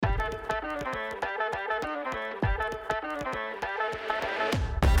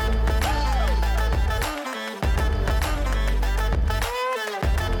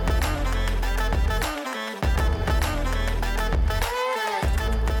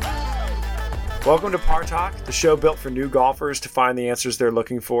Welcome to Par Talk, the show built for new golfers to find the answers they're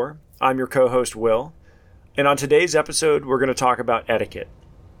looking for. I'm your co-host, Will. And on today's episode, we're going to talk about etiquette.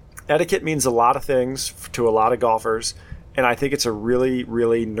 Etiquette means a lot of things to a lot of golfers, and I think it's a really,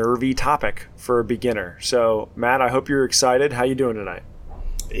 really nervy topic for a beginner. So, Matt, I hope you're excited. How you doing tonight?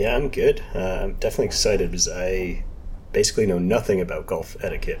 Yeah, I'm good. I'm definitely excited because I basically know nothing about golf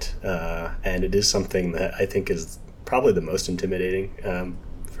etiquette, and it is something that I think is probably the most intimidating,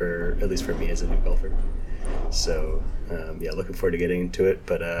 at least for me as a new golfer. So, looking forward to getting into it.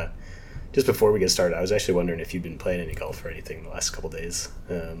 But just before we get started, I was actually wondering if you've been playing any golf or anything the last couple of days.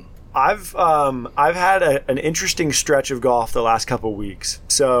 I've had an interesting stretch of golf the last couple of weeks.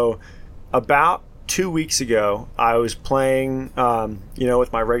 So, about 2 weeks ago, I was playing,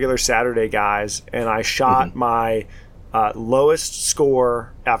 with my regular Saturday guys, and I shot my lowest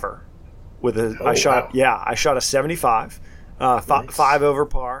score ever. I shot a 75, nice. 5 over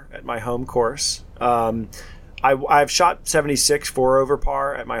par at my home course. I've shot 76, 4 over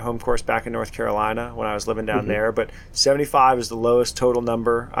par at my home course back in North Carolina when I was living down there, but 75 is the lowest total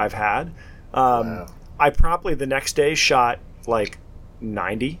number I've had. Wow. I promptly the next day shot like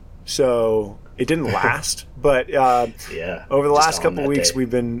 90, so it didn't last. But over the last couple of weeks,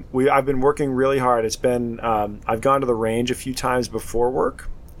 I've been working really hard. It's been I've gone to the range a few times before work.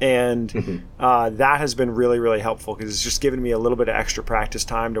 And that has been really, really helpful because it's just given me a little bit of extra practice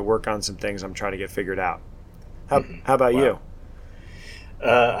time to work on some things I'm trying to get figured out. How about you?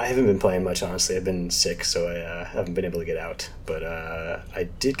 I haven't been playing much, honestly. I've been sick, so I haven't been able to get out. But I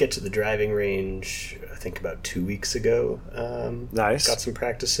did get to the driving range, I think, about 2 weeks ago. Nice. Got some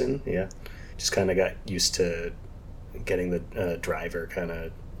practice in, yeah. Just kind of got used to getting the driver kind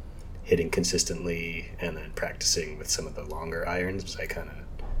of hitting consistently and then practicing with some of the longer irons because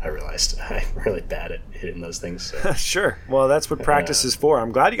I realized I'm really bad at hitting those things. So. Sure. Well, that's what practice is for.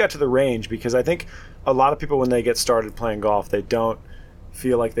 I'm glad you got to the range because I think a lot of people, when they get started playing golf, they don't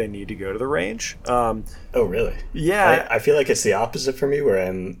feel like they need to go to the range. Oh, really? Yeah. I feel like it's the opposite for me, where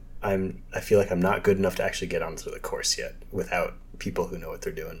I feel like I'm not good enough to actually get onto the course yet without people who know what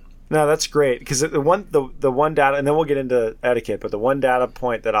they're doing. No, that's great because the one data, and then we'll get into etiquette. But the one data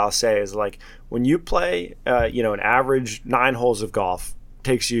point that I'll say is like when you play, an average 9 holes of golf.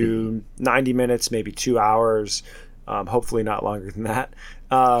 Takes you 90 minutes, maybe 2 hours, hopefully not longer than that.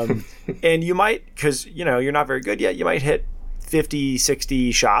 And you might, because, you're not very good yet, you might hit 50,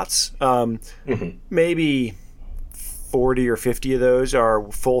 60 shots. Maybe 40 or 50 of those are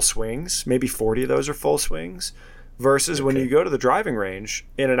full swings. Maybe 40 of those are full swings. Versus when you go to the driving range,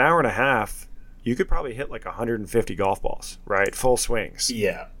 in an hour and a half, you could probably hit like 150 golf balls, right? Full swings.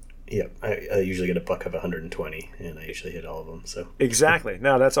 Yeah. Yeah, I usually get a buck of 120, and I usually hit all of them. So exactly.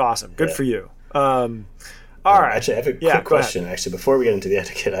 No, that's awesome. Good for you. All right. Actually, I have a quick question. Actually, before we get into the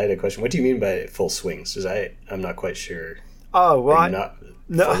etiquette, I had a question. What do you mean by full swings? Because I'm not quite sure. Oh, well, not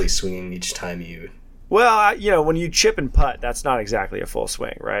fully swinging each time you. Well, when you chip and putt, that's not exactly a full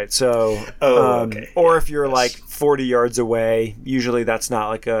swing, right? So, okay. Or if you're like 40 yards away, usually that's not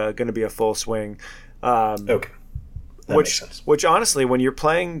like going to be a full swing. Okay. Which honestly, when you're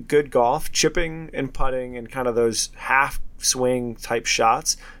playing good golf, chipping and putting and kind of those half swing type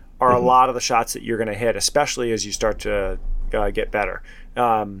shots are a lot of the shots that you're going to hit, especially as you start to get better.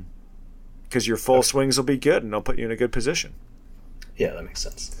 Because your full swings will be good and they'll put you in a good position. Yeah, that makes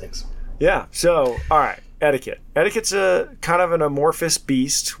sense. Thanks. Yeah. So, all right, etiquette. Etiquette's a kind of an amorphous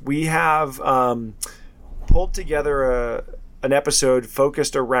beast. We have pulled together an episode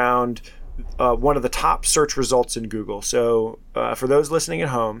focused around one of the top search results in Google. So for those listening at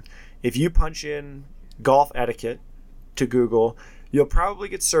home, if you punch in golf etiquette to Google, you'll probably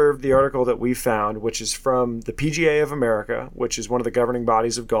get served the article that we found, which is from the PGA of America, which is one of the governing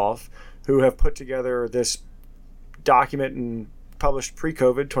bodies of golf, who have put together this document and published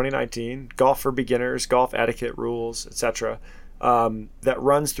pre-COVID 2019, Golf for Beginners, Golf Etiquette Rules, etc., that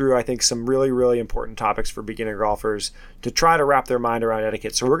runs through, I think, some really, really important topics for beginner golfers to try to wrap their mind around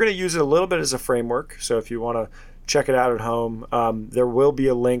etiquette. So we're going to use it a little bit as a framework. So if you want to check it out at home, there will be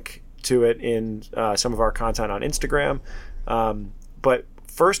a link to it in some of our content on Instagram. But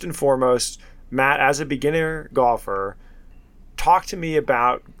first and foremost, Matt, as a beginner golfer, talk to me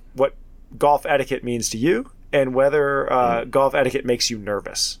about what golf etiquette means to you and whether golf etiquette makes you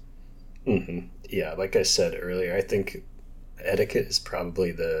nervous. Yeah, like I said earlier, I think etiquette is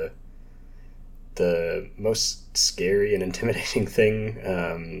probably the most scary and intimidating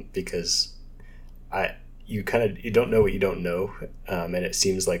thing because you don't know what you don't know, and it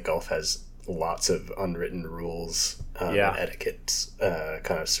seems like golf has lots of unwritten rules and etiquette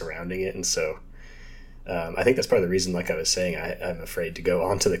kind of surrounding it, and so I think that's part of the reason, like I was saying, I'm afraid to go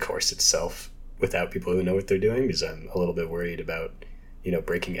onto the course itself without people who know what they're doing, because I'm a little bit worried about,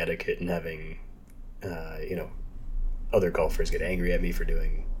 breaking etiquette and having, other golfers get angry at me for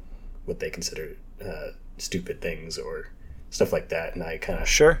doing what they consider stupid things or stuff like that. And I kind of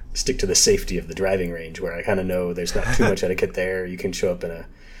stick to the safety of the driving range, where I kind of know there's not too much etiquette there. You can show up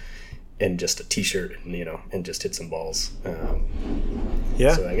in just a t-shirt and just hit some balls.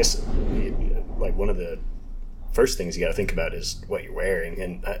 So I guess like one of the first things you got to think about is what you're wearing.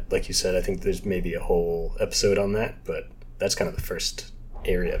 And like you said, I think there's maybe a whole episode on that, but that's kind of the first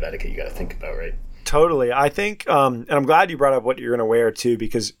area of etiquette you got to think about, right? Totally. I think, and I'm glad you brought up what you're going to wear too,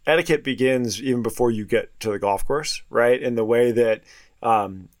 because etiquette begins even before you get to the golf course, right? In the way that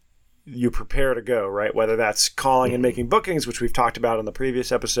you prepare to go, right? Whether that's calling and making bookings, which we've talked about in the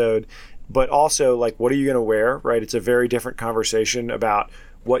previous episode, but also like, what are you going to wear, right? It's a very different conversation about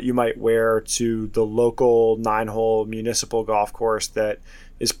what you might wear to the local 9-hole municipal golf course that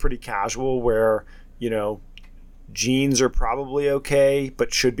is pretty casual, where, jeans are probably okay,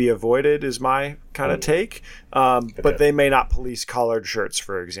 but should be avoided, is my kind of take. But they may not police collared shirts,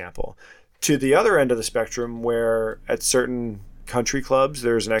 for example. To the other end of the spectrum, where at certain country clubs,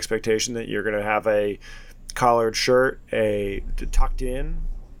 there's an expectation that you're going to have a collared shirt, tucked in,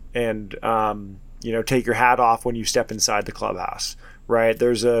 and, take your hat off when you step inside the clubhouse, right?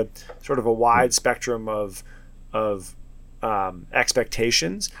 There's a sort of a wide spectrum of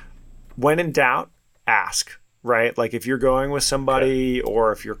expectations. When in doubt, ask. Right? Like if you're going with somebody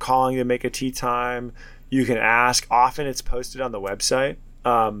or if you're calling to make a tee time, you can ask. Often it's posted on the website.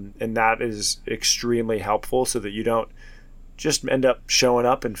 And that is extremely helpful, so that you don't just end up showing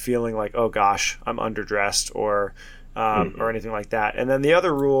up and feeling like, oh gosh, I'm underdressed or anything like that. And then the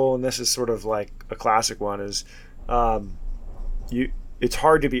other rule, and this is sort of like a classic one, is it's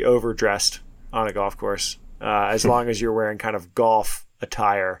hard to be overdressed on a golf course as long as you're wearing kind of golf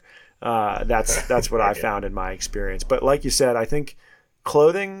attire. That's what I found in my experience. But like you said, I think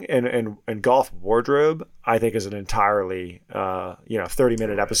clothing and golf wardrobe, I think, is an entirely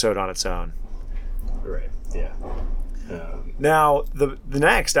 30-minute episode on its own. Right. Yeah. Now the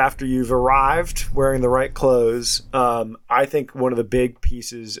next, after you've arrived wearing the right clothes, I think one of the big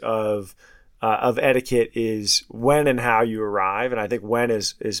pieces of etiquette is when and how you arrive, and I think when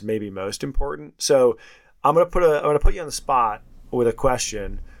is maybe most important. So I'm gonna put you on the spot with a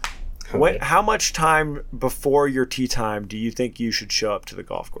question. Okay. How much time before your tee time do you think you should show up to the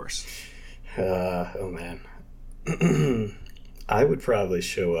golf course? Oh man, I would probably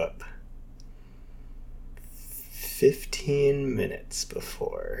show up 15 minutes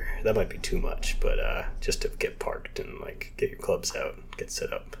before. That might be too much, but just to get parked and like get your clubs out, get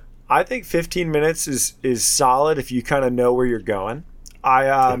set up. I think 15 minutes is solid if you kind of know where you're going.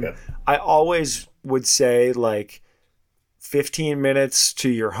 I always would say like 15 minutes to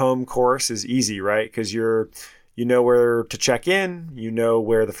your home course is easy, right? Because you know where to check in, you know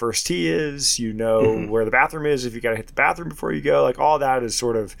where the first tee is, you know where the bathroom is if you got to hit the bathroom before you go. Like all that is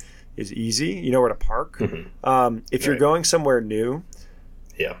easy. You know where to park. If you're going somewhere new,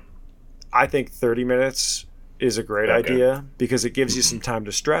 I think 30 minutes is a great idea, because it gives you some time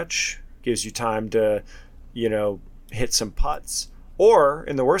to stretch, gives you time to, hit some putts. Or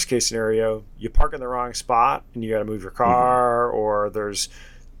in the worst case scenario, you park in the wrong spot and you got to move your car, or there's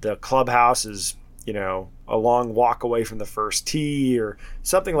the clubhouse is, a long walk away from the first tee or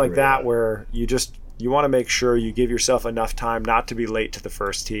something like that, where you want to make sure you give yourself enough time not to be late to the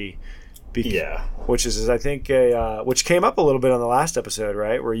first tee. Which is I think which came up a little bit on the last episode,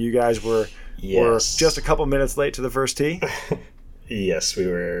 right? Where you guys were just a couple minutes late to the first tee. Yes, we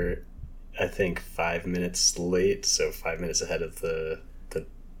were. I think 5 minutes late, so 5 minutes ahead of the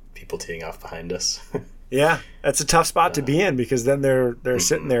people teeing off behind us. Yeah, that's a tough spot to be in, because then they're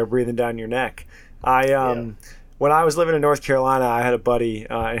sitting there breathing down your neck. When I was living in North Carolina, I had a buddy,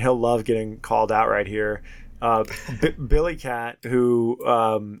 and he'll love getting called out right here. Billy Cat, who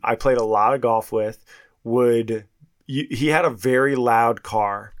I played a lot of golf with, he had a very loud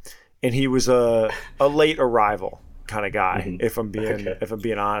car, and he was a late arrival kind of guy, if I'm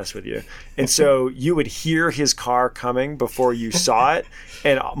being honest with you. And so you would hear his car coming before you saw it,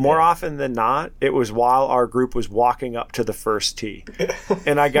 and more often than not, it was while our group was walking up to the first tee.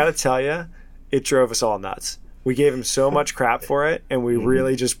 And I got to tell you, it drove us all nuts. We gave him so much crap for it, and we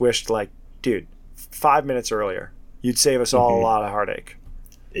really just wished, like, dude, 5 minutes earlier, you'd save us all a lot of heartache.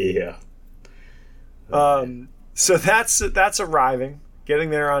 Yeah. So that's arriving, getting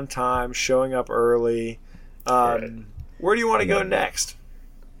there on time, showing up early. Where do you want to go next?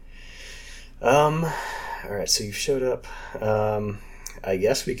 All right, so you've showed up. I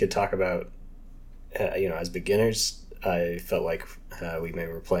guess we could talk about, as beginners, I felt like we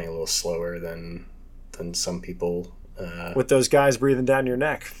maybe were playing a little slower than some people. With those guys breathing down your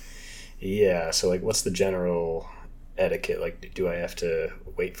neck. Yeah, so like what's the general etiquette? Like, do I have to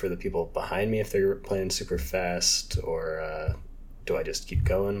wait for the people behind me if they're playing super fast, or do I just keep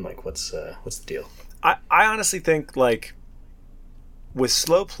going? Like, what's the deal? I honestly think, like, with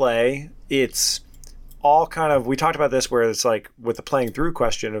slow play, it's all kind of, we talked about this where it's like with the playing through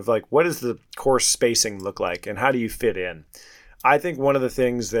question of like, what does the course spacing look like and how do you fit in? I think one of the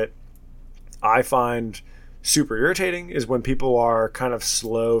things that I find super irritating is when people are kind of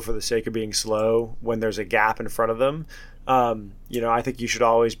slow for the sake of being slow when there's a gap in front of them. I think you should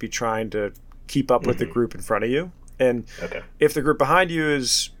always be trying to keep up with the group in front of you. And if the group behind you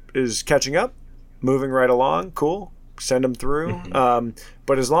is catching up, moving right along, cool, send them through.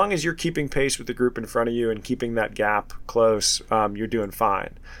 But as long as you're keeping pace with the group in front of you and keeping that gap close, you're doing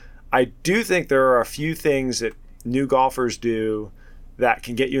fine. I do think there are a few things that new golfers do that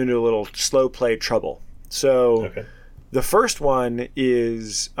can get you into a little slow play trouble. So the first one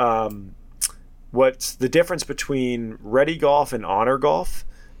is what's the difference between ready golf and honor golf.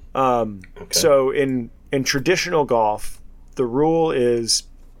 So in traditional golf, the rule is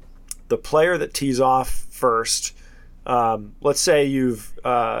the player that tees off first. Let's say you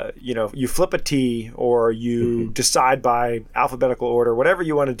flip a tee or you decide by alphabetical order, whatever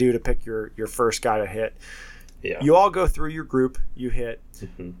you want to do to pick your first guy to hit. Yeah. You all go through your group, you hit,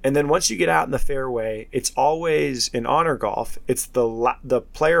 and then once you get out in the fairway, it's always in honor golf. It's the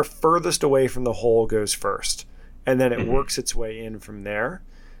player furthest away from the hole goes first, and then it works its way in from there.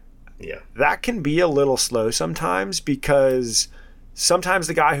 Yeah, that can be a little slow sometimes because sometimes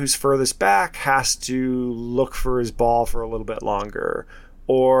the guy who's furthest back has to look for his ball for a little bit longer,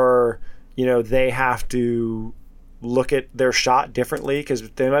 or they have to look at their shot differently because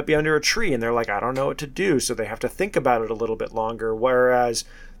they might be under a tree and they're like, I don't know what to do. So they have to think about it a little bit longer. Whereas,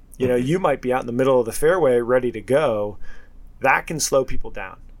 you might be out in the middle of the fairway ready to go. That can slow people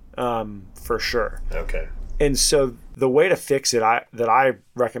down for sure. Okay. And so the way to fix it that I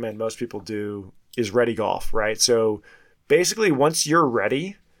recommend most people do is ready golf, right? So basically once you're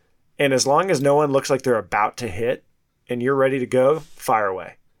ready, and as long as no one looks like they're about to hit and you're ready to go, fire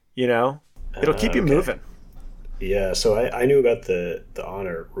away. It'll keep you moving. Yeah, so I knew about the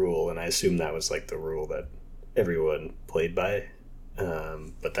honor rule, and I assumed that was like the rule that everyone played by.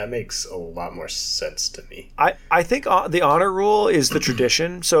 But that makes a lot more sense to me. I think the honor rule is the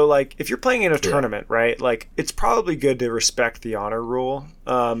tradition. So, like, if you're playing in a tournament, right, like, it's probably good to respect the honor rule.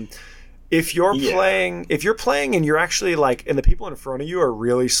 If you're playing and you're actually, like, and the people in front of you are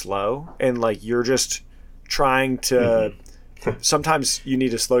really slow, and, like, you're just trying to... Sometimes you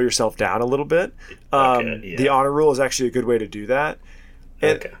need to slow yourself down a little bit. The honor rule is actually a good way to do that.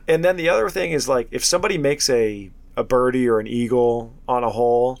 And then the other thing is, like, if somebody makes a birdie or an eagle on a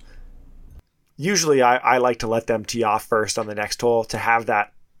hole, usually I like to let them tee off first on the next hole to have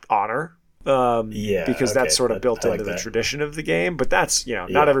that honor. Because that's sort of built into the tradition of the game. But that's,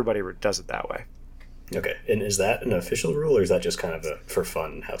 not everybody does it that way. Okay. And is that an official rule, or is that just kind of a for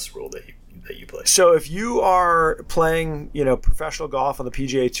fun house rule that you play? So if you are playing, professional golf on the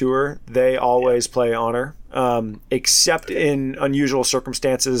PGA Tour, they always play honor, except in unusual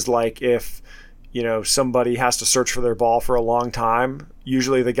circumstances, like if, somebody has to search for their ball for a long time.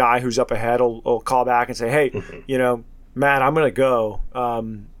 Usually the guy who's up ahead will call back and say, hey, Matt, I'm going to go.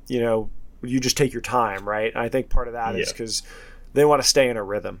 You just take your time, right? And I think part of that is because they want to stay in a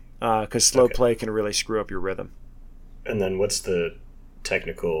rhythm, because slow play can really screw up your rhythm. And then what's the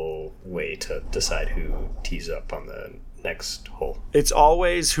technical way to decide who tees up on the next hole? It's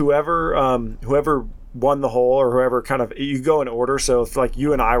always whoever won the hole, or whoever kind of, you go in order. So if like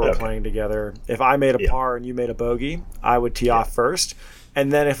you and I were playing together, if I made a par and you made a bogey, I would tee off first.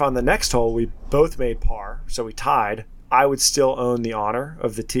 And then if on the next hole we both made par, so we tied, I would still own the honor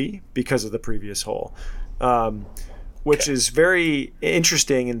of the tee because of the previous hole, which is very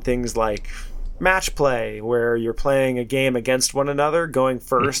interesting in things like match play, where you're playing a game against one another. Going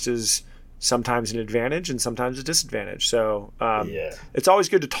first is sometimes an advantage and sometimes a disadvantage. So it's always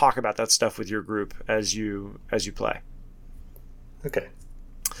good to talk about that stuff with your group as you play. Okay.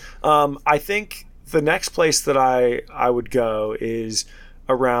 I think the next place that I would go is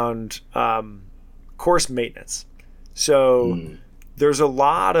around course maintenance. So there's a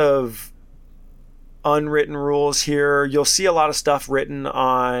lot of unwritten rules here. You'll see a lot of stuff written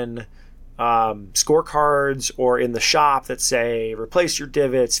on scorecards or in the shop that say replace your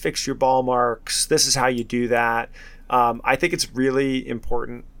divots, fix your ball marks. This is how you do that. I think it's really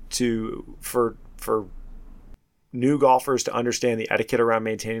important for new golfers to understand the etiquette around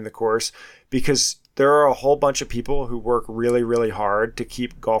maintaining the course, because there are a whole bunch of people who work really, really hard to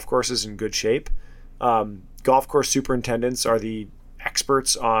keep golf courses in good shape. Golf course superintendents are the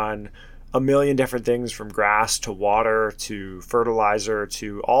experts on a million different things, from grass to water to fertilizer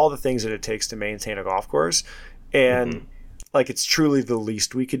to all the things that it takes to maintain a golf course. And like, it's truly the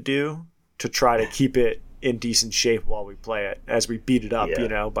least we could do to try to keep it in decent shape while we play it, as we beat it up,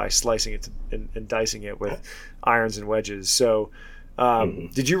 by slicing it and dicing it with irons and wedges. So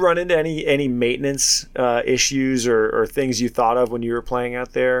did you run into any maintenance issues or things you thought of when you were playing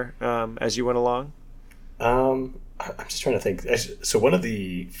out there as you went along? I'm just trying to think. So one of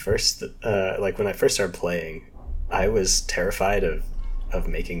the first, like when I first started playing, I was terrified of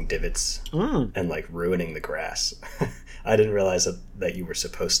making divots and like ruining the grass. I didn't realize that you were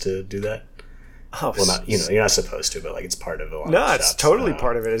supposed to do that. Oh, well, not, you're not supposed to, but like it's part of a lot of no, shots. it's totally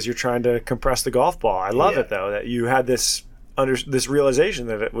part of it, as you're trying to compress the golf ball. I love it though, that you had this realization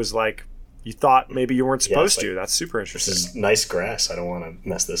that it was like, you thought maybe you weren't supposed to. That's super interesting. This is nice grass. I don't want to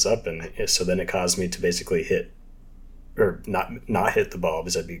mess this up. And so then it caused me to basically hit, or not hit the ball,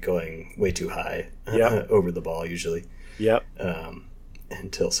 because I'd be going way too high over the ball usually. Yep.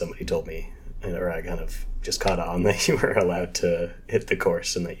 Until somebody told me, or I kind of just caught on that you were allowed to hit the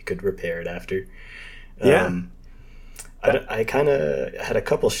course and that you could repair it after. I kind of had a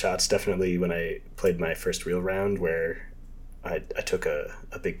couple shots definitely when I played my first real round where I took a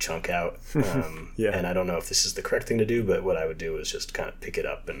big chunk out. And I don't know if this is the correct thing to do, but what I would do was just kind of pick it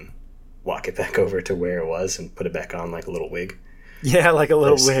up and walk it back over to where it was and put it back on like a little wig. Yeah, like a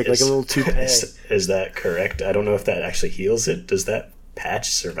little wig, like a little toupee. Is that correct? I don't know if that actually heals it. Does that patch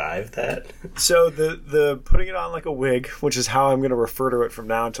survive that? So the putting it on like a wig, which is how I'm going to refer to it from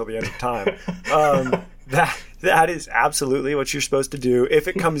now until the end of time, that is absolutely what you're supposed to do if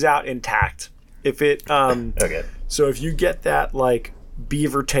it comes out intact. If it okay. So if you get that like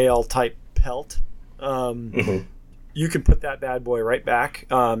beaver tail type pelt, you can put that bad boy right back.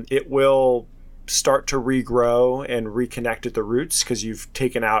 It will start to regrow and reconnect at the roots because you've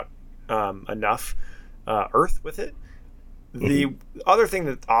taken out enough earth with it. The other thing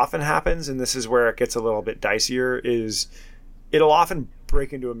that often happens, and this is where it gets a little bit dicier, is it'll often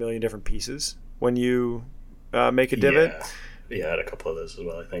break into a million different pieces when you make a divot. Yeah, I had a couple of those as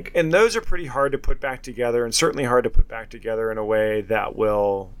well, I think. And those are pretty hard to put back together, and certainly hard to put back together in a way that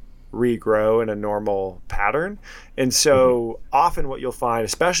will regrow in a normal pattern. And so often what you'll find,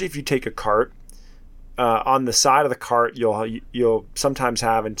 especially if you take a cart, on the side of the cart you'll sometimes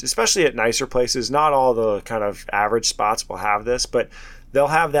have, and especially at nicer places, not all the kind of average spots will have this, but they'll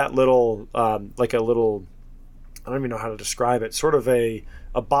have that little like a little, I don't even know how to describe it, sort of a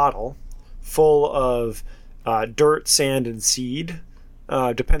bottle full of dirt, sand, and seed.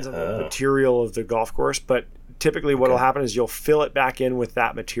 Depends on the material of the golf course, but typically what will happen is you'll fill it back in with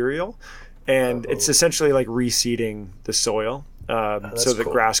that material, and it's essentially like reseeding the soil so the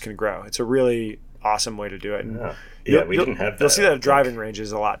grass can grow. It's a really awesome way to do it. And we didn't have that. You'll see that at driving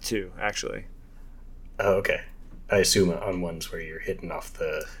ranges a lot too, actually. Oh, okay. I assume on ones where you're hitting off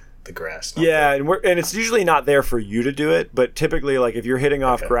the grass. And it's usually not there for you to do it, but typically, like if you're hitting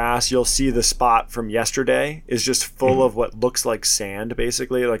off grass, you'll see the spot from yesterday is just full of what looks like sand,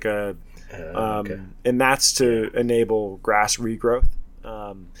 basically, like a and that's to enable grass regrowth.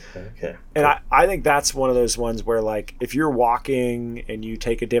 And I think that's one of those ones where, like, if you're walking and you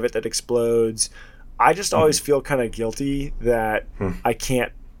take a divot that explodes, I just always feel kind of guilty that I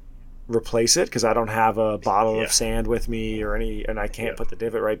can't replace it because I don't have a bottle of sand with me and I can't put the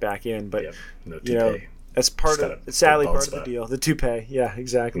divot right back in. But no you know, that's sadly part of the deal. The toupee,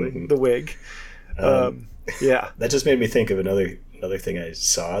 exactly. The wig, That just made me think of another thing I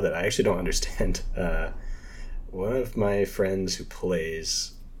saw that I actually don't understand. One of my friends who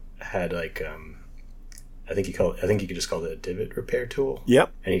plays had like I think he could just call it a divot repair tool.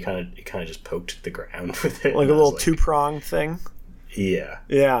 Yep. And he kind of just poked the ground with it, like a little two-pronged thing. Yeah.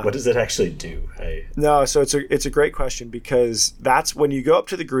 What does that actually do? No, so it's a great question, because that's when you go up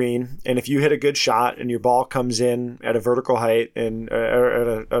to the green, and if you hit a good shot and your ball comes in at a vertical height and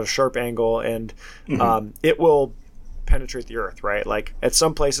at a sharp angle, and it will penetrate the earth, right? Like at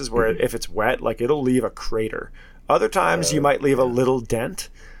some places where if it's wet, like it'll leave a crater. Other times you might leave a little dent,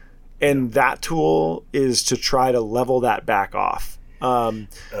 and that tool is to try to level that back off.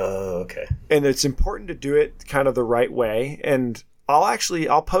 Okay. And it's important to do it kind of the right way. And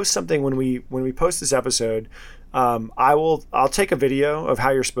I'll post something when we post this episode. I'll take a video of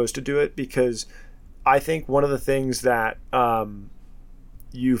how you're supposed to do it, because I think one of the things that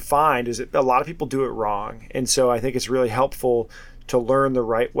you find is that a lot of people do it wrong. And so I think it's really helpful to learn the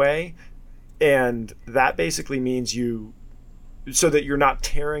right way. And that basically means so that you're not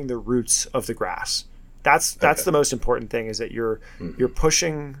tearing the roots of the grass. That's the most important thing, is that you're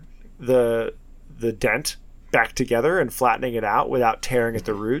pushing the dent back together and flattening it out without tearing at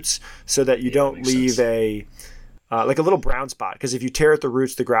the roots, so that you don't leave sense. Like a little brown spot. Because if you tear at the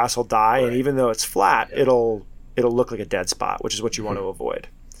roots, the grass will die, and even though it's flat, it'll look like a dead spot, which is what you want to avoid.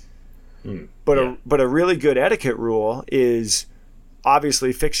 But a really good etiquette rule is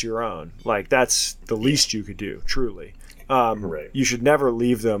obviously fix your own. Like, that's the least you could do, truly. You should never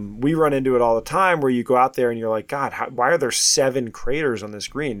leave them. We run into it all the time where you go out there and you're like, God, why are there 7 craters on this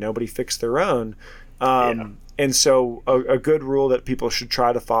green? Nobody fixed their own. And so a good rule that people should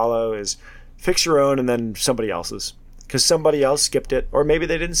try to follow is fix your own and then somebody else's, because somebody else skipped it, or maybe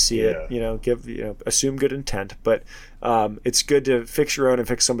they didn't see it. Assume good intent, but it's good to fix your own and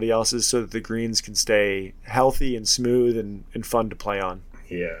fix somebody else's so that the greens can stay healthy and smooth and fun to play on.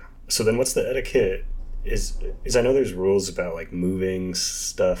 Yeah. So then what's the etiquette? Is I know there's rules about like moving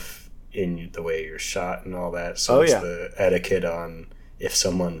stuff in the way you're shot and all that. So what's the etiquette on if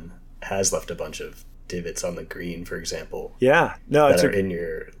someone has left a bunch of divots on the green, for example? Yeah. That are in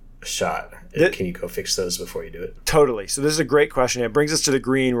your shot. Can you go fix those before you do it? Totally. So this is a great question. It brings us to the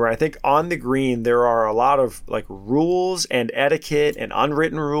green, where I think on the green there are a lot of like rules and etiquette and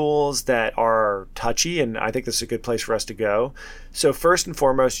unwritten rules that are touchy, and I think this is a good place for us to go. So first and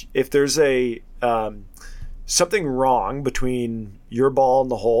foremost, if there's a something wrong between your ball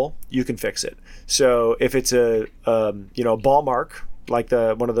and the hole, you can fix it. So if it's a ball mark, like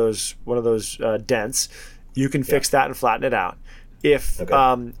one of those dents, you can fix that and flatten it out.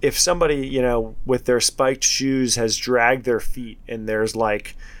 If somebody, with their spiked shoes has dragged their feet and there's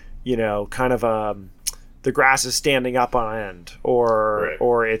like, kind of the grass is standing up on end, or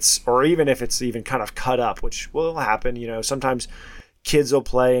even if it's even kind of cut up, which will happen. Sometimes kids will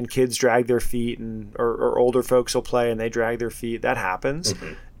play and kids drag their feet, or older folks will play and they drag their feet. That happens.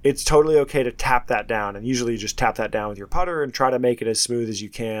 It's totally okay to tap that down, and usually you just tap that down with your putter and try to make it as smooth as you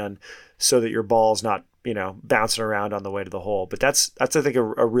can so that your ball's not bouncing around on the way to the hole. But that's I think a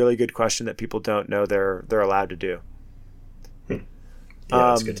really good question that people don't know they're allowed to do. Yeah,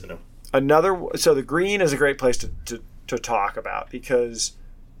 that's good to know. So the green is a great place to talk about, because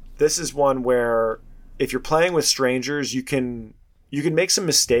this is one where if you're playing with strangers, you can make some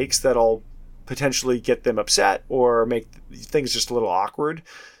mistakes that'll potentially get them upset or make things just a little awkward.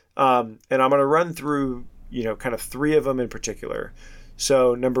 And I'm going to run through, kind of 3 of them in particular.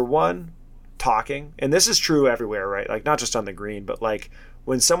 So number 1, talking. And this is true everywhere, right? Like not just on the green, but like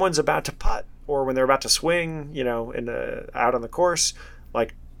when someone's about to putt or when they're about to swing, out on the course,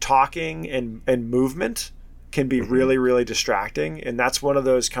 like talking and movement can be really, really distracting. And that's one of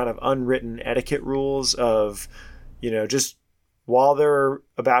those kind of unwritten etiquette rules of, just while they're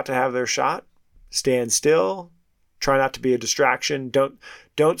about to have their shot, stand still, try not to be a distraction.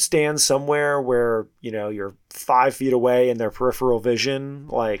 Don't stand somewhere where, you're 5 feet away in their peripheral vision.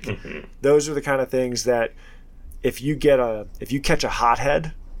 Like those are the kind of things that if you catch a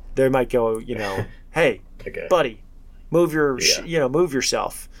hothead, they might go, hey, buddy, move move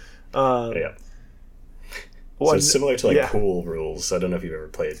yourself. So it's similar to pool rules. I don't know if you've ever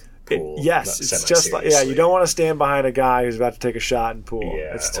played pool. It's just like, you don't want to stand behind a guy who's about to take a shot in pool.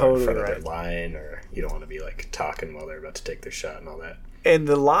 Yeah, it's totally in front right. Of their line, or you don't want to be like talking while they're about to take their shot and all that. And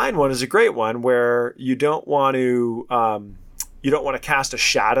the line one is a great one, where you don't want to cast a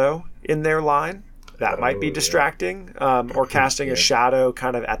shadow in their line. That might be distracting. Or casting a shadow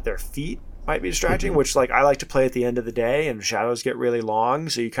kind of at their feet might be distracting, which I like to play at the end of the day, and shadows get really long,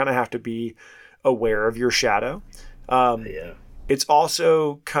 so you kind of have to be aware of your shadow. It's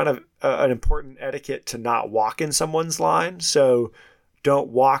also kind of an important etiquette to not walk in someone's line. So don't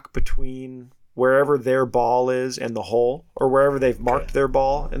walk between wherever their ball is and the hole, or wherever they've marked their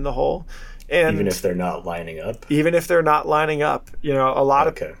ball in the hole. And even if they're not lining up, a lot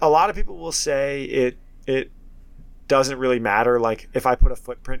of people will say it doesn't really matter. Like if I put a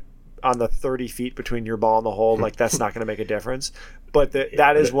footprint on the 30 feet between your ball and the hole, like that's not going to make a difference. But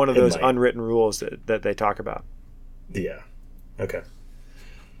that is one of those unwritten rules that they talk about. Yeah. Okay.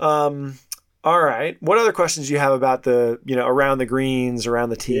 All right. What other questions do you have about the, around the greens,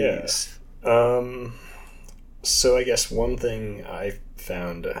 around the tees? So I guess one thing I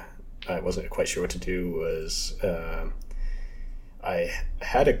found I wasn't quite sure what to do was I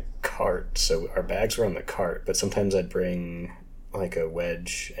had a cart, so our bags were on the cart, but sometimes I'd bring like a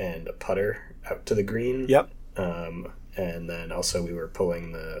wedge and a putter out to the green. Yep. And then also we were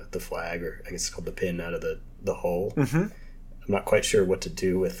pulling the flag, or I guess it's called the pin, out of the hole. Mm-hmm. I'm not quite sure what to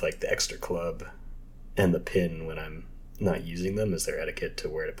do with like the extra club and the pin when I'm not using them. Is there etiquette to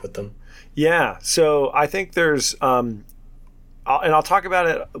where to put them? Yeah. So I think there's I'll talk about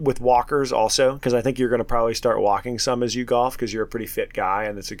it with walkers also, because I think you're going to probably start walking some as you golf, because you're a pretty fit guy,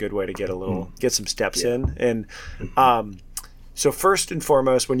 and it's a good way to get some steps in. And so first and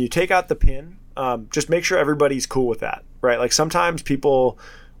foremost, when you take out the pin, just make sure everybody's cool with that, right? Like sometimes people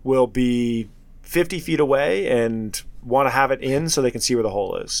will be 50 feet away and want to have it in so they can see where the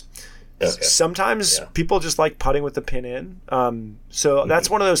hole is. Okay. Sometimes people just like putting with the pin in. So that's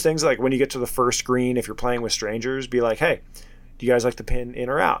one of those things, like when you get to the first green, if you're playing with strangers, be like, hey, do you guys like the pin in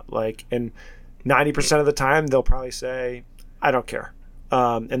or out? Like, and 90% of the time they'll probably say, I don't care.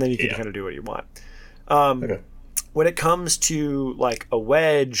 And then you can kind of do what you want. When it comes to like a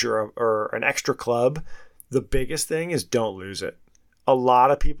wedge or an extra club, the biggest thing is don't lose it. A lot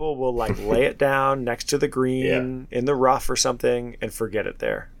of people will like lay it down next to the green in the rough or something and forget it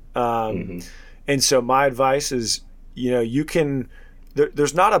there. And so my advice is, you can,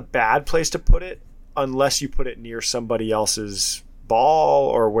 there's not a bad place to put it unless you put it near somebody else's ball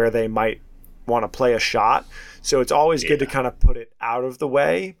or where they might want to play a shot. So it's always good to kind of put it out of the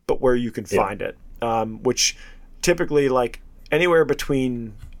way, but where you can find it, which typically like anywhere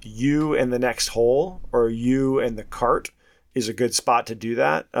between you and the next hole or you and the cart is a good spot to do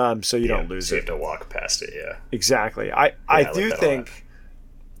that. So you don't lose so it. You have to walk past it. Yeah, exactly. I do think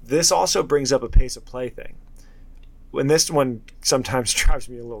this also brings up a pace of play thing. And this one sometimes drives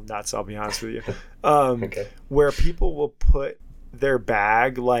me a little nuts, I'll be honest with you. Where people will put their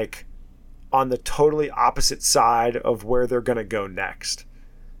bag like on the totally opposite side of where they're going to go next.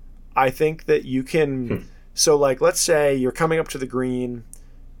 I think that you can, so like let's say you're coming up to the green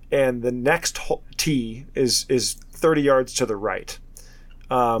and the next tee is 30 yards to the right.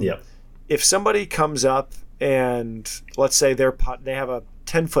 If somebody comes up and let's say they have a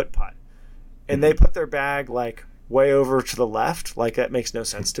 10-foot putt and they put their bag like way over to the left, like that makes no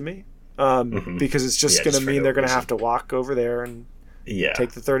sense to me, because it's just going to mean they're going to have to walk over there and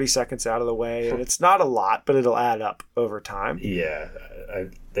take the 30 seconds out of the way, and it's not a lot, but it'll add up over time.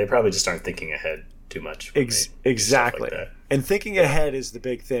 They probably just aren't thinking ahead too much. Exactly. Like and thinking ahead is the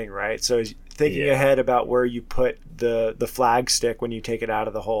big thing, right? So thinking ahead about where you put the flag stick when you take it out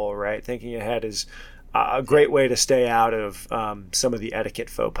of the hole, right? Thinking ahead is a great way to stay out of some of the etiquette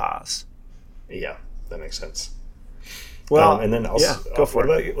faux pas. Yeah, that makes sense. Well, and then also, go for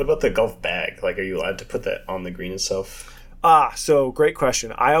it. What about the golf bag? Like, are you allowed to put that on the green itself? So great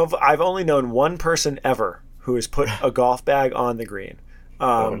question. I've only known one person ever who has put a golf bag on the green.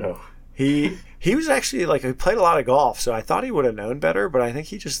 Oh no. He was actually like, he played a lot of golf, so I thought he would have known better, but I think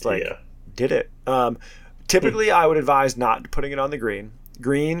he just did it. Typically, I would advise not putting it on the green.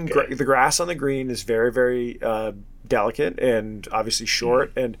 The grass on the green is very, very delicate and obviously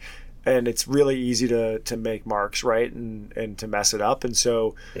short, and it's really easy to make marks, right, and to mess it up. And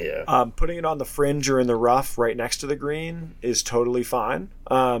so putting it on the fringe or in the rough right next to the green is totally fine.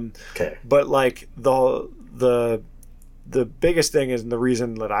 But like the biggest thing is, and the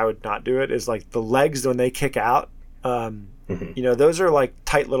reason that I would not do it is like the legs when they kick out, those are like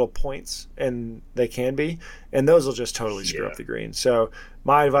tight little points, and they can be, and those will just totally screw up the green. So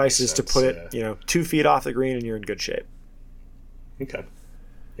my advice is to put it, 2 feet off the green, and you're in good shape. Okay.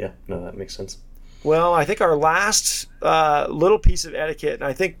 Yeah, no, that makes sense. Well, I think our last little piece of etiquette, and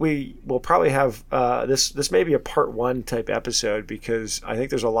I think we will probably have this may be a part 1 type episode, because I think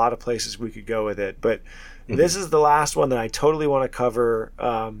there's a lot of places we could go with it, but this is the last one that I totally want to cover,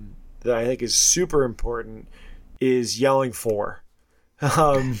 that I think is super important, is yelling for.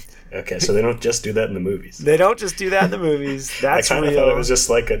 Okay, so they don't just do that in the movies. They don't just do that in the movies. That's I kind of thought it was just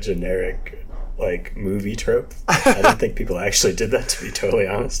like a generic movie trope. I didn't think people actually did that, to be totally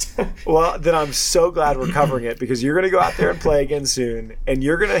honest. Well, then I'm so glad we're covering it, because you're going to go out there and play again soon, and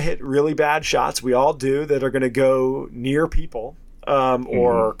you're going to hit really bad shots. We all do, that are going to go near people,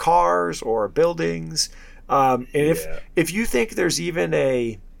 or cars or buildings. And if you think there's even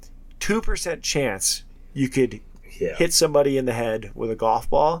a 2% chance you could hit somebody in the head with a golf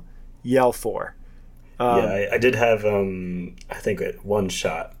ball, yell for. I did have I think one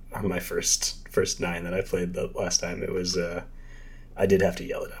shot on my first 9 that I played the last time. It was I did have to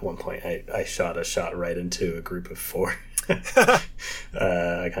yell it at one point. I shot a shot right into a group of 4.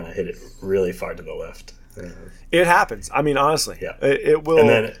 I kind of hit it really far to the left. It happens. I mean, honestly, it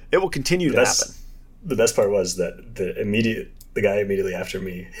will continue to happen. The best part was that the guy immediately after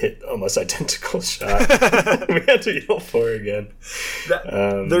me hit almost identical shot. We had to yell for it again.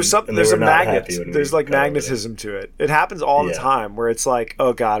 There's a magnet. There's like magnetism to it. It happens all the time, where it's like,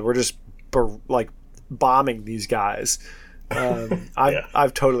 oh God, we're just bombing these guys.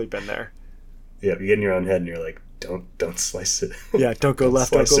 I've totally been there. Yeah, you get in your own head and you're like, don't slice it. Yeah, don't go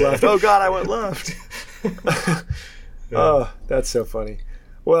left. Don't go left. Oh God, I went left. Oh, that's so funny.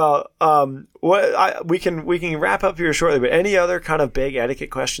 Well, we can wrap up here shortly. But any other kind of big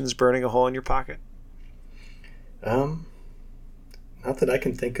etiquette questions burning a hole in your pocket? Not that I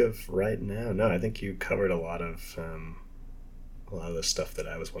can think of right now. No, I think you covered a lot of the stuff that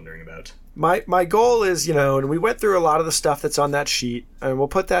I was wondering about. My goal is, and we went through a lot of the stuff that's on that sheet, and we'll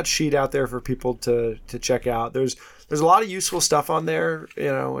put that sheet out there for people to check out. There's a lot of useful stuff on there,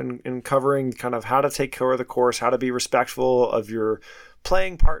 in covering kind of how to take care of the course, how to be respectful of your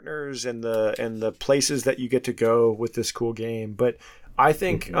playing partners and the places that you get to go with this cool game. But I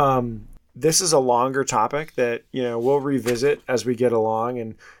think this is a longer topic that we'll revisit as we get along,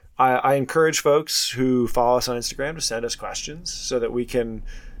 and I encourage folks who follow us on Instagram to send us questions so that we can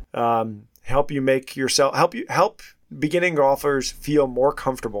help beginning golfers feel more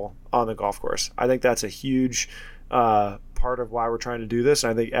comfortable on the golf course. I think that's a huge part of why we're trying to do this.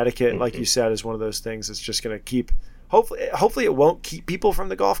 And I think etiquette, like you said, is one of those things that's just going to keep. Hopefully, it won't keep people from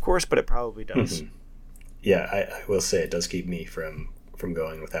the golf course, but it probably does. Yeah, I will say it does keep me from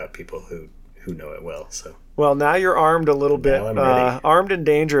going without people who know it well. So. Well, now you're armed a little bit, armed and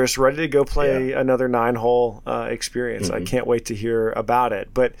dangerous, ready to go play another 9-hole experience. I can't wait to hear about it.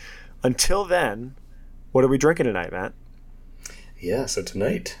 But until then, what are we drinking tonight, Matt? Yeah, so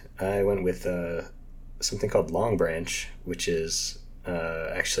tonight I went with something called Long Branch, which is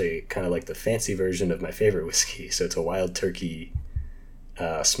actually kind of like the fancy version of my favorite whiskey. So it's a Wild Turkey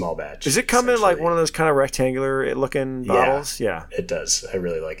small batch. Does it come in like one of those kind of rectangular looking bottles? Yeah, it does. I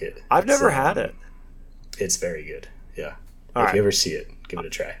really like it. I've never had it. It's very good. Yeah. If you ever see it, give it a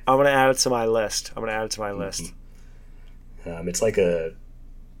try. I'm going to add it to my list. It's like I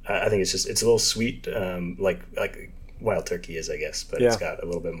think it's a little sweet, like Wild Turkey is, I guess, but it's got a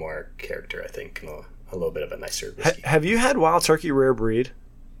little bit more character, I think, and a little bit of a nicer whiskey. Have you had Wild Turkey Rare Breed?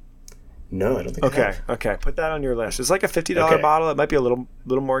 No, I don't think I have. Okay. Put that on your list. It's like a $50 bottle. It might be a little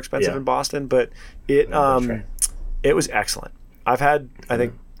more expensive in Boston, but it was excellent. I've had, I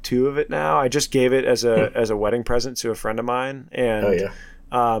think, 2 of it now. I just gave it as a wedding present to a friend of mine, and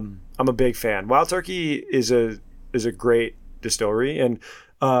I'm a big fan. Wild Turkey is a great distillery, and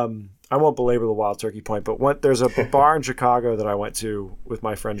I won't belabor the Wild Turkey point, but there's a bar in Chicago that I went to with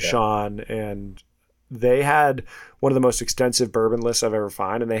my friend Sean, and they had one of the most extensive bourbon lists I've ever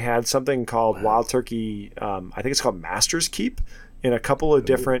found, and they had something called Wild Turkey, I think it's called Master's Keep, in a couple of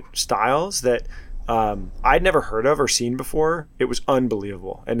different styles that I'd never heard of or seen before. It was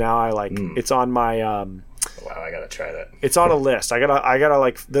unbelievable, and now it's on my wow, I gotta try that. It's on a list. I gotta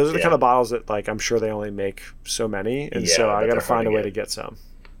like, those are the kind of bottles that, like, I'm sure they only make so many, and so I gotta find a way to get some.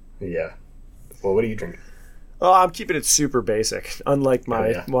 Yeah. Well, what are you drinking? Oh, I'm keeping it super basic. Unlike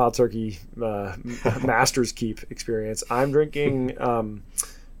my Wild Turkey Master's Keep experience, I'm drinking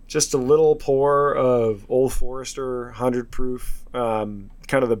just a little pour of Old Forester 100 proof, kind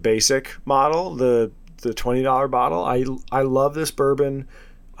of the basic model, the $20 bottle. I love this bourbon.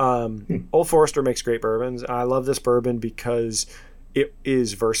 Old Forester makes great bourbons. I love this bourbon because it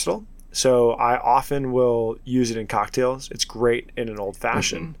is versatile. So I often will use it in cocktails. It's great in an old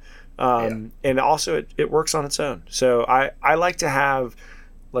fashioned. And also it works on its own. So I like to have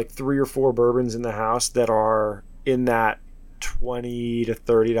like 3 or 4 bourbons in the house that are in that $20 to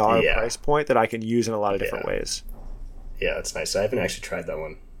 $30 price point that I can use in a lot of different ways. Yeah, that's nice. I haven't actually tried that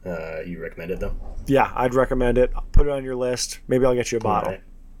one. You recommend it though? Yeah, I'd recommend it. Put it on your list. Maybe I'll get you a bottle.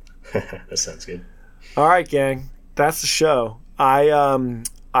 Right. That sounds good. All right, gang. That's the show.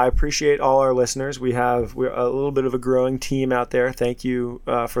 I appreciate all our listeners. We're a little bit of a growing team out there. Thank you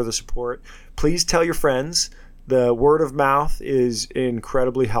for the support. Please tell your friends. The word of mouth is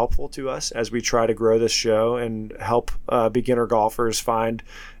incredibly helpful to us as we try to grow this show and help beginner golfers find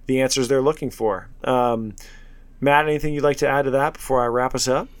the answers they're looking for. Matt, anything you'd like to add to that before I wrap us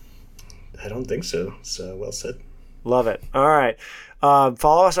up? I don't think so. So well said. Love it. All right.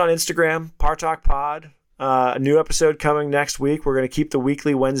 Follow us on Instagram, Par Talk Pod. A new episode coming next week. We're going to keep the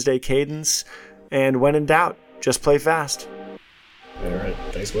weekly Wednesday cadence. And when in doubt, just play fast. All right.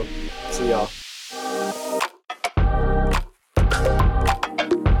 Thanks, Will. See y'all.